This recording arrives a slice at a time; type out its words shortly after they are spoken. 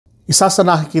Isa sa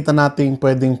nakikita nating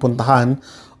pwedeng puntahan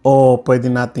o pwede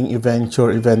nating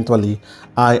i-venture eventually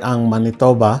ay ang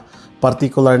Manitoba,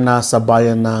 particular na sa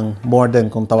bayan ng Morden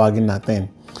kung tawagin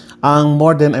natin. Ang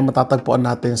Morden ay matatagpuan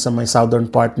natin sa may southern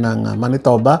part ng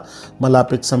Manitoba,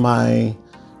 malapit sa may,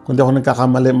 kung di ako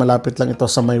nagkakamali, malapit lang ito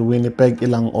sa may Winnipeg,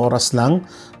 ilang oras lang,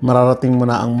 mararating mo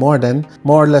na ang Morden.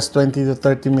 More or less 20 to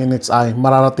 30 minutes ay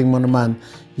mararating mo naman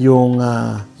yung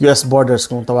US borders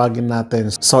kung tawagin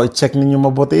natin. So i-check ninyo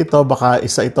mabuti ito, baka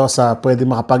isa ito sa pwede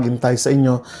makapag-intay sa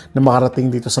inyo na makarating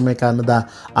dito sa may Canada,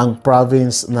 ang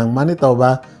province ng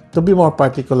Manitoba, to be more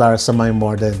particular sa may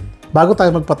Morden. Bago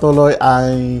tayo magpatuloy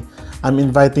ay I'm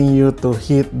inviting you to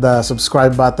hit the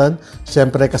subscribe button.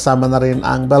 Siyempre kasama na rin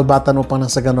ang bell button upang nang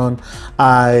sa ganon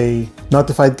ay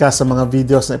notified ka sa mga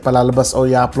videos na ipalalabas o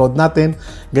i-upload natin.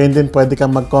 Gayun din pwede kang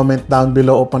mag-comment down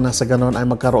below upang nang sa ganon ay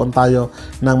magkaroon tayo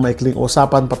ng maikling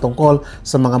usapan patungkol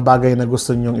sa mga bagay na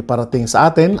gusto nyong iparating sa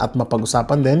atin at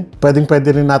mapag-usapan din.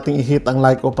 Pwede rin nating i-hit ang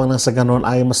like upang nang sa ganon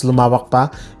ay mas lumawak pa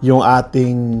yung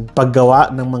ating paggawa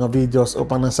ng mga videos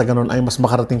upang nang sa ganon ay mas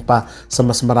makarating pa sa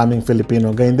mas maraming Filipino.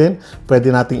 Gayun din,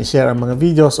 pwede nating i-share ang mga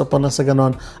videos upang nang sa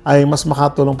ganon ay mas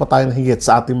makatulong pa tayo ng higit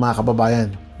sa ating mga kababayan.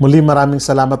 Muli maraming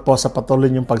salamat po sa patuloy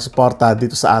niyong pagsuporta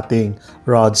dito sa ating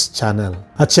RHOD'S channel.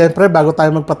 At syempre bago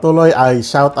tayo magpatuloy ay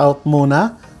shoutout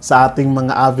muna sa ating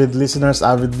mga avid listeners,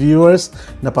 avid viewers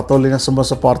na patuloy na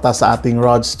sumusuporta sa ating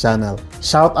RHOD'S channel.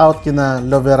 Shoutout kina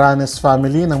Loveranes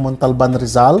family ng Montalban,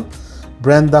 Rizal,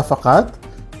 Brenda Fakat,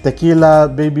 Tequila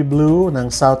Baby Blue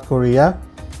ng South Korea,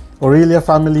 Aurelia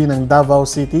family ng Davao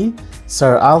City,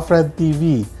 Sir Alfred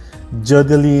TV,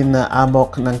 Jodeline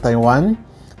Amok ng Taiwan,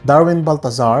 Darwin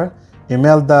Baltazar,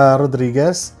 Imelda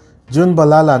Rodriguez, June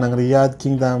Balala ng Riyadh,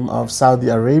 Kingdom of Saudi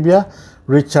Arabia,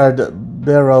 Richard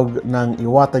Berog ng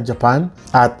Iwata, Japan,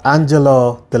 at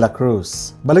Angelo de la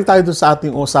Cruz. Balik tayo dun sa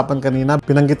ating usapan kanina.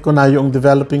 Pinanggit ko na yung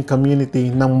developing community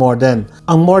ng Morden.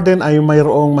 Ang Morden ay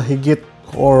mayroong mahigit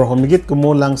or humigit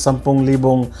kumulang 10,000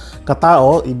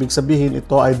 katao. Ibig sabihin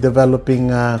ito ay developing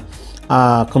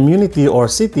community or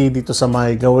city dito sa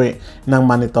may gawi ng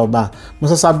Manitoba.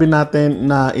 Masasabi natin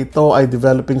na ito ay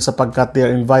developing sapagkat they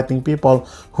are inviting people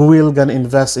who will gonna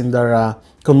invest in their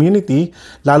community,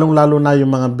 lalong-lalo na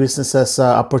yung mga businesses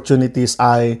opportunities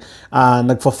ay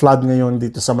nagfa-flood ngayon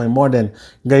dito sa may Morden.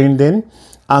 Gayun din,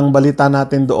 ang balita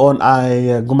natin doon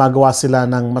ay gumagawa sila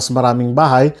ng mas maraming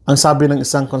bahay. Ang sabi ng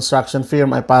isang construction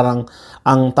firm ay parang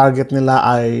ang target nila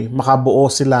ay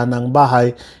makabuo sila ng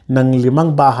bahay ng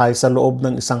 5 bahay sa loob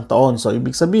ng 1 taon. So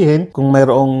ibig sabihin, kung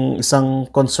mayroong isang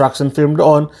construction firm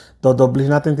doon, dodoblihin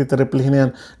natin, titriplihin na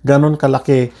yan, ganun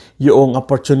kalaki yung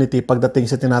opportunity pagdating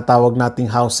sa tinatawag nating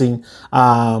housing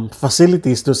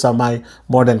facilities do sa may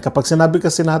Morden. Kapag sinabi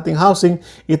kasi nating housing,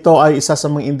 ito ay isa sa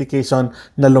mga indication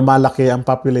na lumalaki ang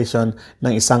population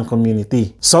ng isang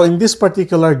community. So in this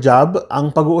particular job,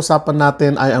 ang pag-uusapan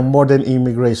natin ay ang Morden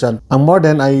Immigration. Ang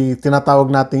Morden ay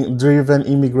tinatawag nating driven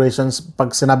immigrations.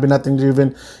 Pag sinabi natin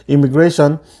driven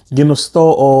immigration, ginusto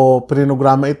o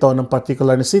prinograma ito ng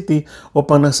particular na city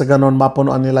upang nang sa ganon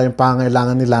mapunuan nila yung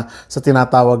pangailangan nila sa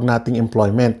tinatawag nating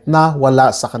employment na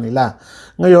wala sa kanila.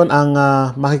 Ngayon, ang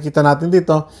makikita natin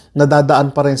dito,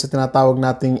 nadadaan pa rin sa tinatawag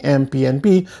nating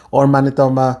MPNP or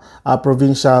Manitoba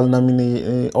Provincial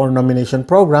Nomination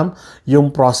Program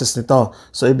yung process nito.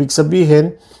 So, ibig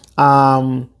sabihin,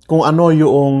 kung ano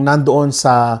yung nandoon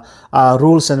sa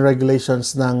rules and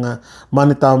regulations ng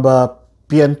Manitoba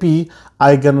PNP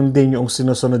ay ganun din yung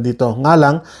sinusunod dito. Nga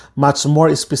lang, much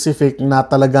more specific na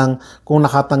talagang kung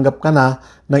nakatanggap ka na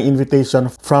ng invitation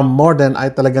from Morden ay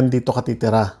talagang dito ka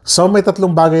titira. So may 3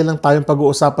 bagay lang tayong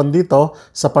pag-uusapan dito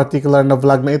sa particular na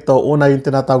vlog na ito. Una yung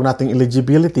tinatawag nating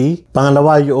eligibility.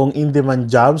 Pangalawa yung in-demand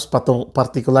jobs,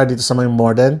 particular dito sa may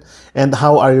Morden. And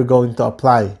how are you going to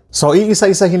apply? So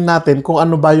iisa-isahin natin kung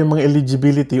ano ba yung mga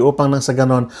eligibility upang nang sa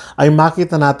ganon ay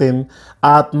makita natin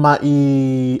at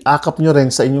mai-akap nyo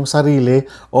rin sa inyong sarili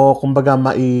o kumbaga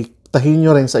tahin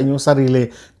nyo rin sa inyong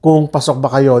sarili kung pasok ba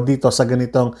kayo dito sa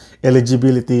ganitong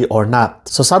eligibility or not.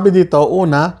 So sabi dito,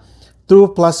 una,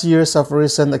 2+ years of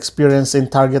recent experience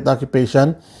in target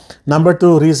occupation. Number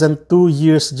 2, recent 2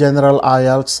 years general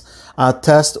IELTS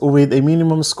test with a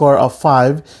minimum score of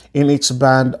 5 in each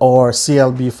band or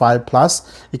CLB 5+,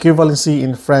 equivalency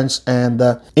in French and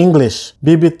English.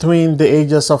 Be between the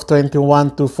ages of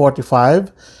 21 to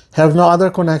 45. Have no other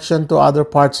connection to other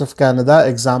parts of Canada,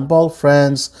 example,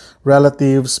 friends,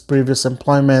 relatives, previous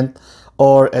employment,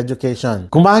 or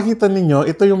education. Kung makikita ninyo,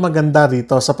 ito yung maganda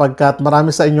rito sapagkat marami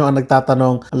sa inyo ang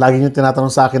nagtatanong, lagi nyo tinatanong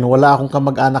sa akin, wala akong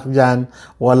kamag-anak dyan,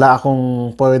 wala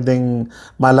akong pwedeng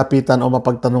malapitan o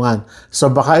mapagtanungan. So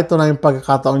baka ito na yung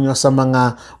pagkakataon nyo sa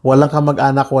mga walang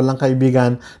kamag-anak, walang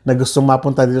kaibigan na gustong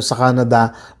mapunta dito sa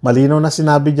Canada. Malinaw na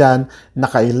sinabi dyan na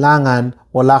kailangan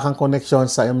wala kang connection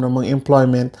sa iyong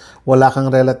employment, wala kang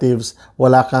relatives,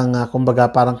 wala kang kumbaga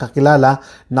parang kakilala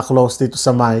na close dito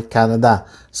sa Canada.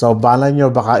 So bala nyo,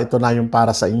 baka ito na yung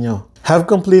para sa inyo. Have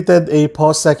completed a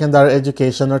post-secondary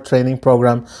education or training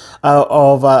program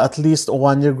of at least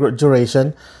 1 year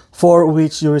duration for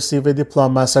which you receive a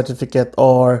diploma, certificate,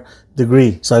 or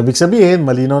degree. So, ibig sabihin,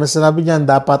 malinaw na sinabi niyan,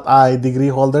 dapat ay degree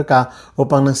holder ka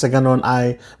upang nang sa ganon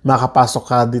ay makapasok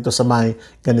ka dito sa may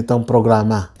ganitong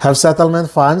programa. Have settlement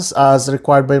funds as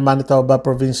required by Manitoba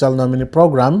Provincial Nominee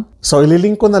Program. So,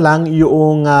 ililink ko na lang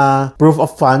yung proof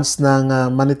of funds ng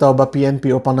Manitoba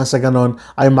PNP upang nang sa ganon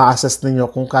ay ma-assess ninyo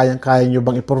kung kayang-kaya nyo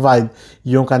bang i-provide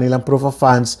yung kanilang proof of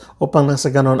funds upang nang sa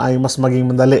ganon ay mas maging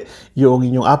madali yung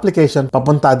inyong application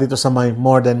papunta dito sa may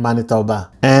Morden,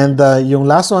 Manitoba. And yung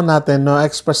last one natin, no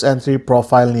express entry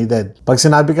profile needed. Pag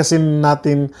sinabi kasi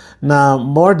natin na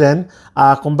Morden,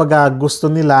 kumbaga gusto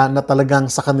nila na talagang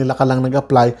sa kanila ka lang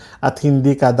nag-apply at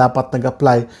hindi ka dapat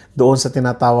nag-apply doon sa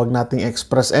tinatawag nating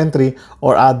express entry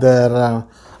or other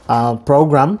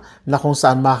program na kung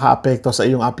saan maka-apekto sa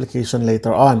iyong application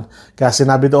later on. Kaya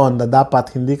sinabi doon na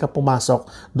dapat hindi ka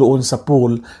pumasok doon sa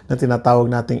pool na tinatawag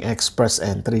nating express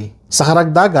entry. Sa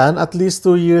karagdagan, at least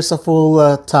 2 years of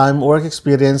full-time work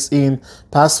experience in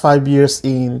past 5 years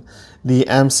in the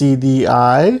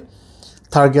MCDI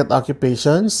target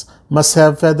occupations, must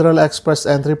have Federal Express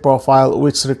Entry profile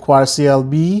which requires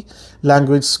CLB,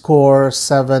 language score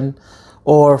 7,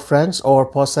 or French or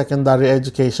post-secondary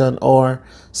education or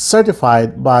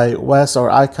certified by WES or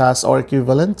ICAS or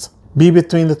equivalent, be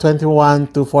between the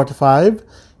 21 to 45,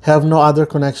 have no other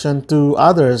connection to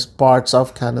other parts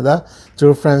of Canada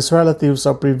through friends, relatives,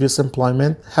 or previous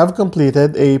employment, have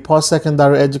completed a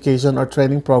post-secondary education or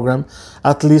training program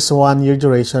at least 1 year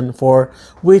duration for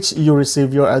which you receive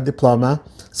your diploma,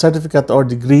 certificate, or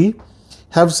degree,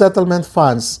 have settlement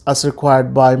funds as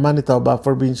required by Manitoba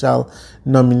Provincial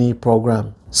Nominee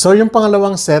Program. So, yung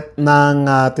pangalawang set ng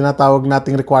tinatawag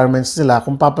nating requirements nila,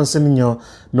 kung papansin niyo,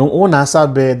 nung una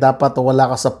sabi, dapat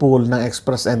wala ka sa pool ng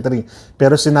express entry.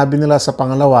 Pero sinabi nila sa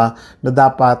pangalawa na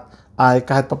dapat ay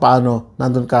kahit papaano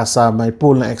nandun ka sa may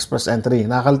pool ng express entry.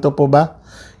 Nakakalito po ba?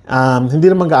 Hindi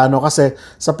naman gaano kasi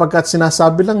sapagkat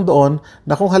sinasabi lang doon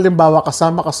na kung halimbawa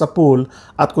kasama ka sa pool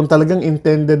at kung talagang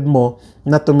intended mo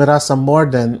na tumira sa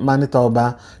Morden,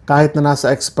 Manitoba, kahit na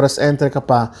nasa express entry ka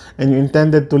pa and you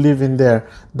intended to live in there,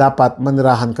 dapat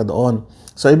manirahan ka doon.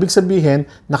 So, ibig sabihin,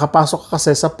 nakapasok ka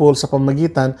kasi sa pool sa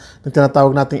pamagitan ng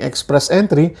tinatawag nating express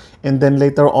entry and then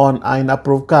later on ay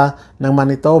na-approve ka ng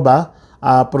Manitoba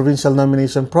Provincial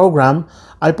Nomination Program,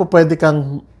 ay po pwede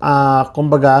kang,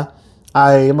 kumbaga,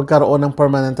 ay magkaroon ng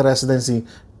permanent residency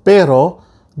pero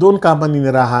doon ka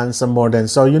maninirahan sa Morden.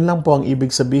 So, yun lang po ang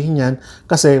ibig sabihin yan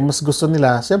kasi mas gusto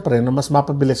nila, siyempre, na mas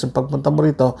mapabilis yung pagpunta mo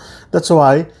rito. That's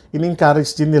why,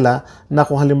 in-encourage din nila na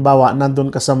kung halimbawa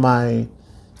nandun ka sa may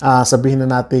sabihin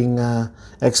na nating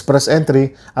express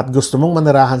entry at gusto mong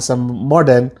manirahan sa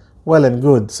Morden, well and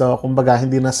good. So, kumbaga,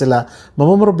 hindi na sila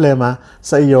mamumroblema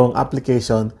sa iyong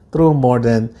application through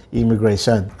Morden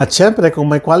Immigration. At syempre, kung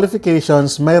may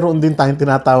qualifications, mayroon din tayong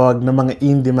tinatawag na mga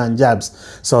in-demand jobs.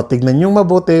 So, tignan nyo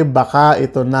mabuti, baka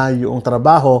ito na yung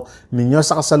trabaho ninyo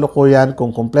sa kasalukuyan.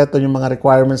 Kung kompleto yung mga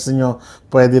requirements ninyo,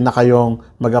 pwede na kayong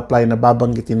mag-apply na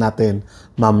babanggitin natin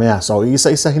mamaya. So,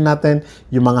 isa-isahin natin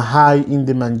yung mga high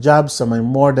in-demand jobs sa may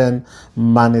Morden,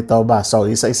 Manitoba. So,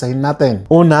 isa-isahin natin.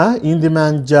 Una,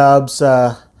 in-demand jobs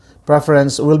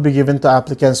preference will be given to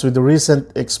applicants with recent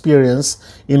experience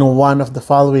in one of the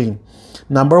following.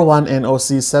 Number 1,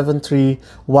 NOC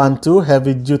 7312,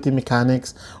 heavy-duty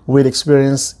mechanics with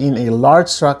experience in a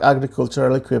large truck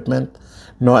agricultural equipment,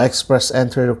 no express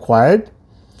entry required.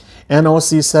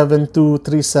 NOC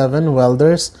 7237,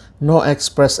 welders, no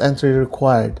express entry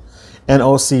required.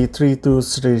 NOC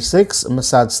 3236,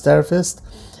 massage therapist,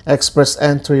 express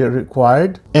entry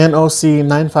required. NOC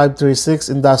 9536,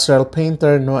 industrial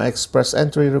painter, no express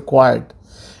entry required.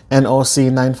 NOC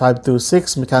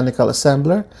 9526, mechanical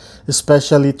assembler,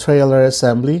 especially trailer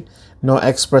assembly, no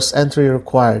express entry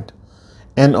required.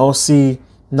 NOC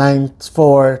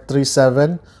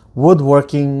 9437,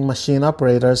 woodworking machine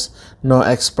operators, no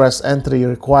express entry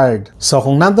required. So,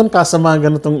 kung nandun ka sa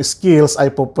mga ganitong skills, ay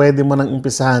po pwede mo nang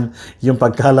umpisahan yung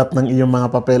pagkalap ng iyong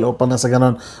mga papel upang na sa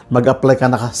ganon mag-apply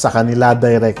ka na sa kanila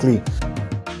directly.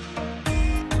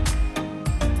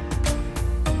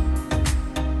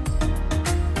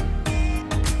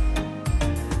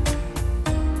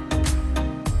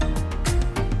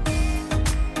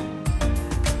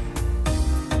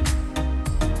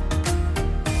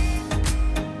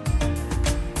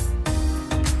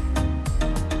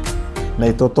 na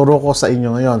ituturo ko sa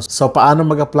inyo ngayon. So, paano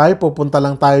mag-apply? Pupunta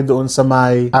lang tayo doon sa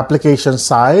may application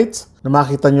site na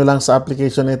makita nyo lang sa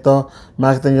application ito.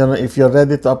 Makita nyo lang if you're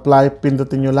ready to apply,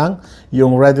 pindutin nyo lang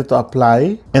yung ready to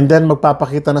apply. And then,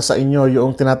 magpapakita na sa inyo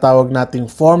yung tinatawag nating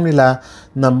form nila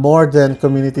na Morden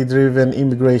Community-Driven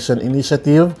Immigration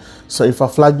Initiative. So,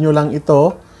 ipa-flag nyo lang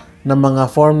ito ng mga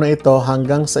form na ito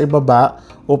hanggang sa ibaba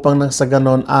upang nang sa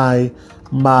ganon ay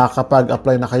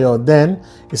makapag-apply na kayo. Then,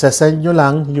 isa-send nyo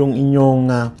lang yung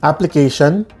inyong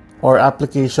application or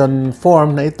application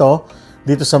form na ito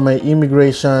dito sa may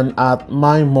immigration at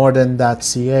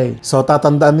mymorden.ca. So,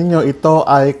 tatandaan ninyo, ito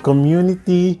ay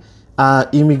community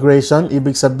immigration.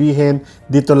 Ibig sabihin,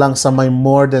 dito lang sa may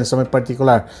Morden, sa may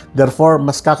particular. Therefore,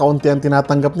 mas kakaunti ang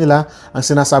tinatanggap nila. Ang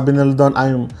sinasabi nila doon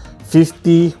ay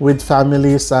 50 with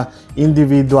families,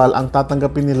 individual ang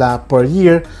tatanggapin nila per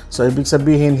year. So, ibig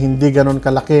sabihin, hindi ganun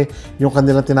kalaki yung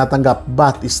kanilang tinatanggap.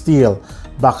 But still,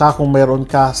 baka kung mayroon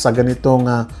ka sa ganitong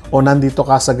o nandito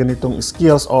ka sa ganitong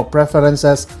skills o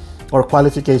preferences or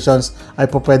qualifications, ay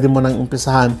po pwede mo nang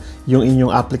umpisahan yung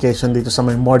inyong application dito sa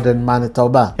may Morden,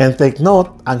 Manitoba. And take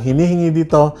note, ang hinihingi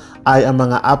dito ay ang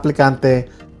mga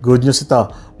aplikante, good news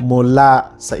ito,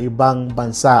 mula sa ibang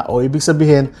bansa o ibig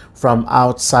sabihin from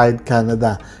outside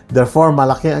Canada. Therefore,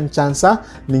 malaki ang tsansa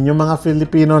ninyong mga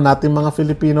Filipino, nating mga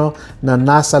Filipino na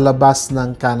nasa labas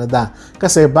ng Canada.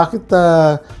 Kasi bakit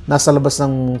nasa labas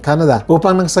ng Canada?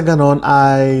 Upang nang sa ganon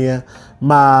ay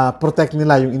ma-protect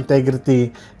nila yung integrity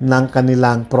ng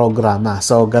kanilang programa.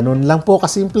 So, ganun lang po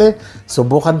kasimple.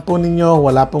 Subukan po ninyo,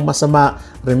 wala pong masama.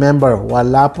 Remember,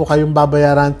 wala po kayong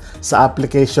babayaran sa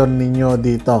application ninyo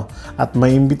dito. At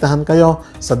maimbitahan kayo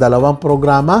sa dalawang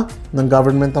programa ng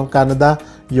Government of Canada,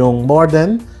 yung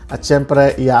Morden, at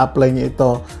syempre, i-apply niyo ito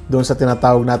doon sa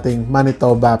tinatawag nating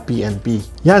Manitoba PNP.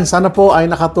 Yan, sana po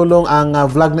ay nakatulong ang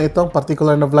vlog na ito,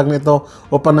 particular na vlog na ito,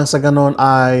 upang nang sa ganon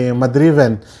ay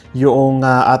madriven yung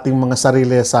ating mga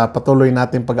sarili sa patuloy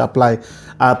nating pag-apply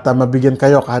at mabigyan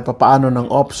kayo kahit papaano ng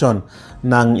option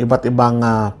ng iba't ibang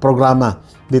programa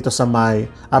dito sa may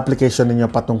application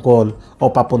ninyo patungkol o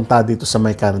papunta dito sa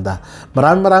may Canada.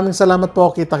 Maraming salamat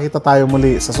po. Kita-kita tayo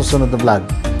muli sa susunod na vlog.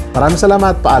 Maraming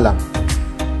salamat. Paalam.